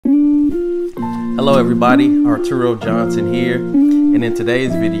Hello everybody, Arturo Johnson here, and in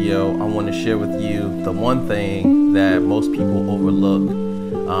today's video I want to share with you the one thing that most people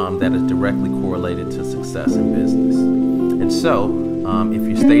overlook that is directly correlated to success in business. And so if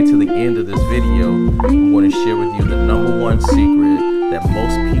you stay to the end of this video, I'm going to share with you the number one secret that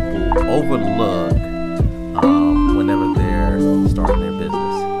most people overlook whenever they're starting their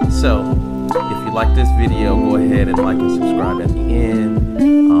business. So if you like this video, go ahead and like and subscribe at the end.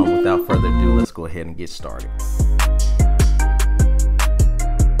 Without further ado, let's go ahead and get started.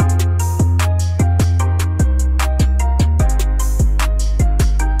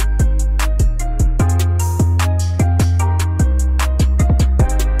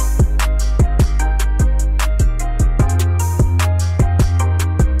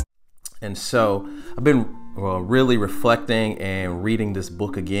 And so I've been really reflecting and reading this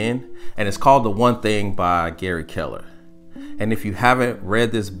book again, and it's called The One Thing by Gary Keller. And if you haven't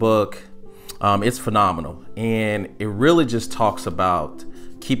read this book, it's phenomenal. And it really just talks about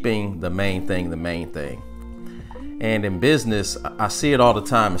keeping the main thing the main thing. And in business, I see it all the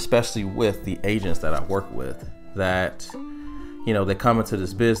time, especially with the agents that I work with, that, you know, they come into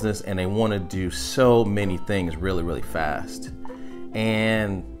this business and they want to do so many things really, really fast.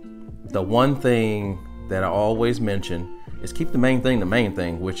 And the one thing that I always mention is keep the main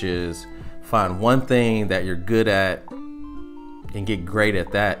thing, which is find one thing that you're good at and get great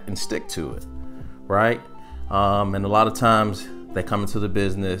at that and stick to it, right? And a lot of times they come into the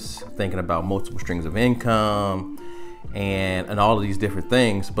business thinking about multiple streams of income and all of these different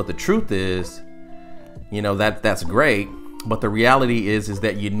things. But the truth is, you know, that's great. But the reality is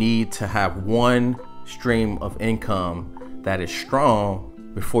that you need to have one stream of income that is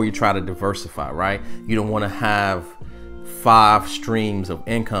strong before you try to diversify, right? You don't want to have 5 streams of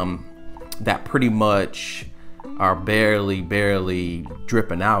income that pretty much are barely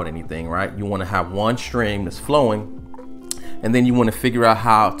dripping out anything, right? You want to have one stream that's flowing, and then you want to figure out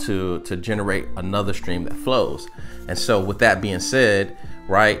how to generate another stream that flows. And so with that being said,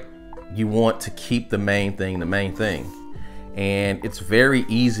 right, you want to keep the main thing the main thing. And it's very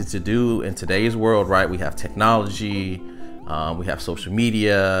easy to do in today's world, right? We have technology, we have social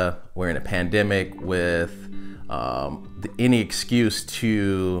media, we're in a pandemic with any excuse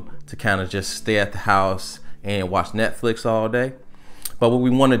to kind of just stay at the house and watch Netflix all day. But what we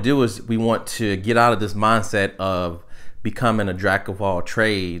want to do is we want to get out of this mindset of becoming a jack of all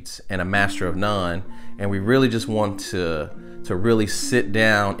trades and a master of none. And we really just want to really sit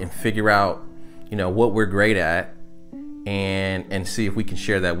down and figure out, you know, what we're great at and see if we can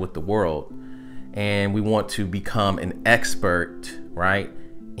share that with the world. And we want to become an expert, right,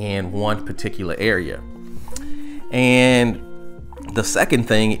 in one particular area. And the second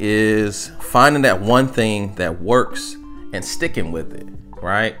thing is finding that one thing that works and sticking with it,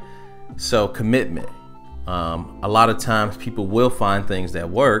 right? So commitment. A lot of times people will find things that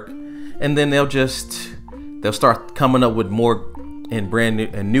work, and then they'll start coming up with more and brand new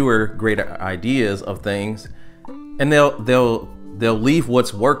and newer, greater ideas of things, and they'll leave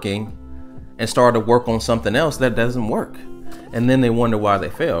what's working and start to work on something else that doesn't work, and then they wonder why they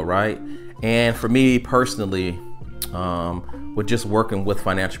fail, right? And for me personally, with just working with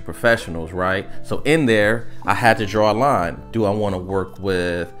financial professionals, right? So in there, I had to draw a line. Do I want to work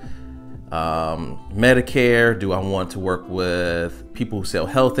with Medicare? Do I want to work with people who sell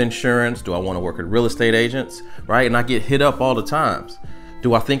health insurance? Do I want to work with real estate agents, right? And I get hit up all the times.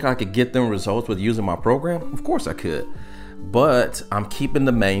 Do I think I could get them results with using my program? Of course I could. But I'm keeping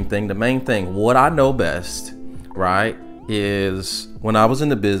the main thing the main thing. What I know best, right, is when I was in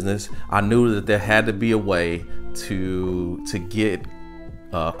the business, I knew that there had to be a way to get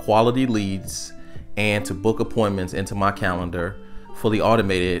quality leads and to book appointments into my calendar, fully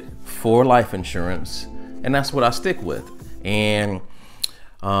automated for life insurance, and that's what I stick with. And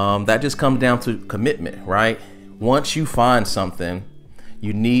that just comes down to commitment, right? Once you find something,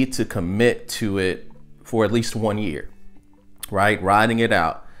 you need to commit to it for at least 1 year, right? Riding it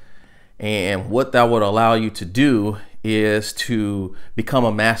out. And what that would allow you to do is to become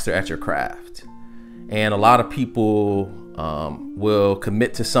a master at your craft. And a lot of people will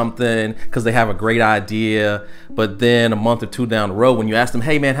commit to something because they have a great idea, but then a month or two down the road, when you ask them,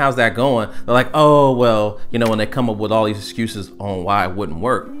 hey man, how's that going? They're like, oh, well, you know, and they come up with all these excuses on why it wouldn't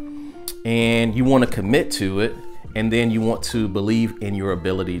work. And you want to commit to it, and then you want to believe in your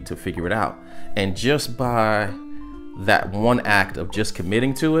ability to figure it out. And just by that one act of just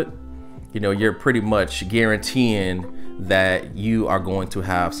committing to it, you know, you're pretty much guaranteeing that you are going to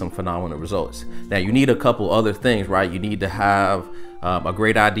have some phenomenal results. Now, you need a couple other things, right? You need to have a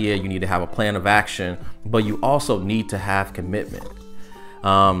great idea. You need to have a plan of action, but you also need to have commitment.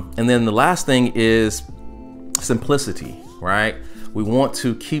 And then the last thing is simplicity, right? We want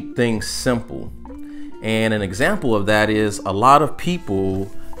to keep things simple. And an example of that is a lot of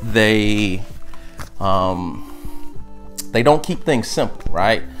people, they don't keep things simple,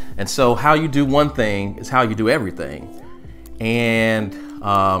 right? And so how you do one thing is how you do everything. And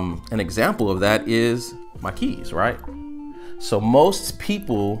an example of that is my keys, right? So most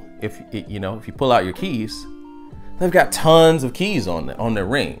people, if you pull out your keys, they've got tons of keys on their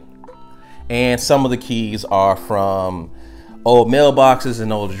ring. And some of the keys are from old mailboxes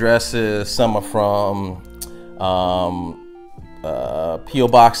and old addresses. Some are from P.O.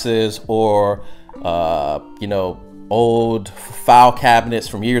 boxes or, old file cabinets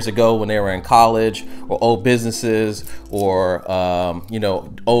from years ago when they were in college, or old businesses, or,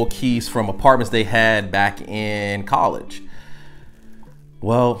 old keys from apartments they had back in college.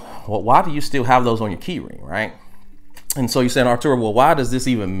 Well, why do you still have those on your key ring, right? And so you're saying, Arturo, well, why does this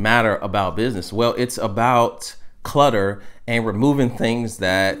even matter about business? Well, it's about clutter and removing things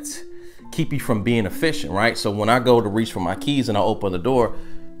that keep you from being efficient, right? So when I go to reach for my keys and I open the door,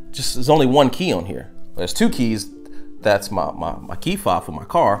 there's only one key on here. There's two keys. That's my key fob for my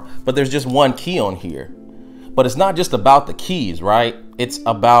car, but there's just one key on here. But it's not just about the keys, right? It's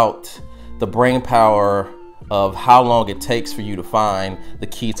about the brain power of how long it takes for you to find the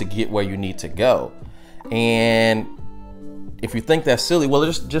key to get where you need to go. And if you think that's silly,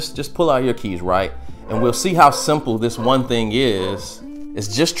 well, just pull out your keys, right? And we'll see how simple this one thing is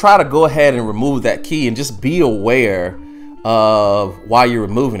just try to go ahead and remove that key and just be aware of why you're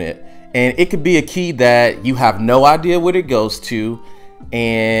removing it. And it could be a key that you have no idea what it goes to.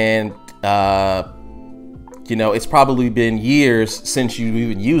 And, it's probably been years since you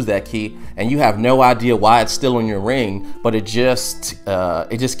even used that key and you have no idea why it's still on your ring, but it's just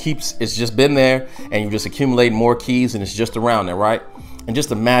been there and you just accumulate more keys and it's just around there, right? And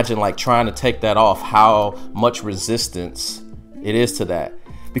just imagine like trying to take that off, how much resistance it is to that.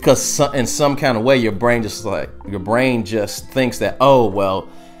 Because in some kind of way, your brain just thinks that, oh, well,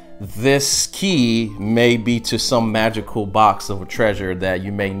 this key may be to some magical box of a treasure that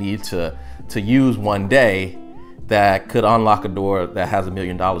you may need to use one day that could unlock a door that has $1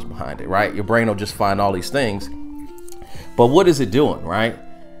 million behind it, right? Your brain will just find all these things. But what is it doing, right?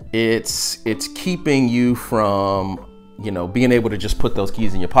 It's keeping you from, being able to just put those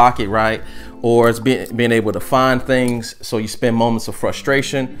keys in your pocket, right? Or it's being able to find things, so you spend moments of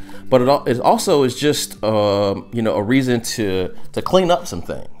frustration. But it also is just, a reason to clean up some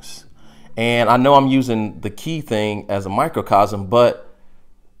things. And I know I'm using the key thing as a microcosm, but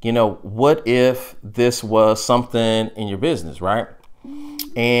what if this was something in your business, right?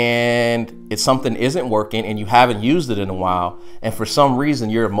 And it's something isn't working and you haven't used it in a while. And for some reason,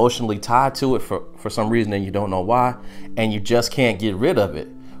 you're emotionally tied to it for some reason and you don't know why, and you just can't get rid of it.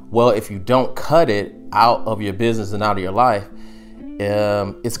 Well, if you don't cut it out of your business and out of your life,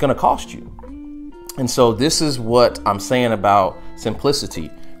 it's going to cost you. And so this is what I'm saying about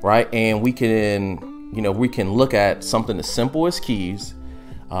simplicity, right? And we can look at something as simple as keys,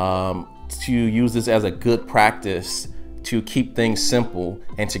 to use this as a good practice to keep things simple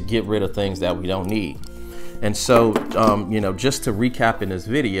and to get rid of things that we don't need. And so, just to recap in this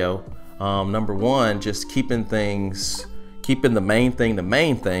video, number one, just keeping the main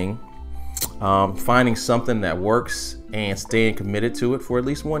thing, finding something that works and staying committed to it for at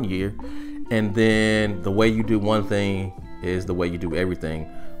least 1 year. And then the way you do one thing is the way you do everything,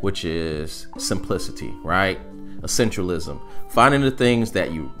 which is simplicity, right? Essentialism, finding the things that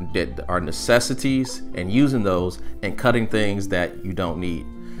are necessities and using those and cutting things that you don't need.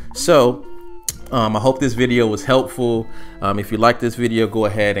 So I hope this video was helpful. If you like this video, go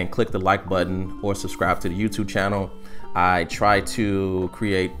ahead and click the like button or subscribe to the YouTube channel. I try to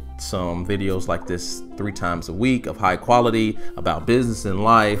create some videos like this 3 times a week of high quality about business and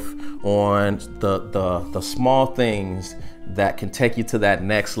life on the small things that can take you to that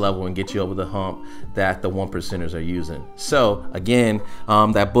next level and get you over the hump that the 1%ers are using. So again,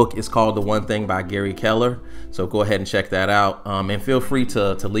 that book is called The One Thing by Gary Keller. So go ahead and check that out. And feel free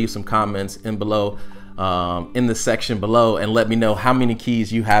to leave some comments in the section below and let me know how many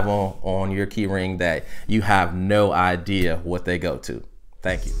keys you have on your key ring that you have no idea what they go to.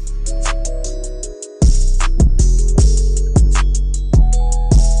 Thank you.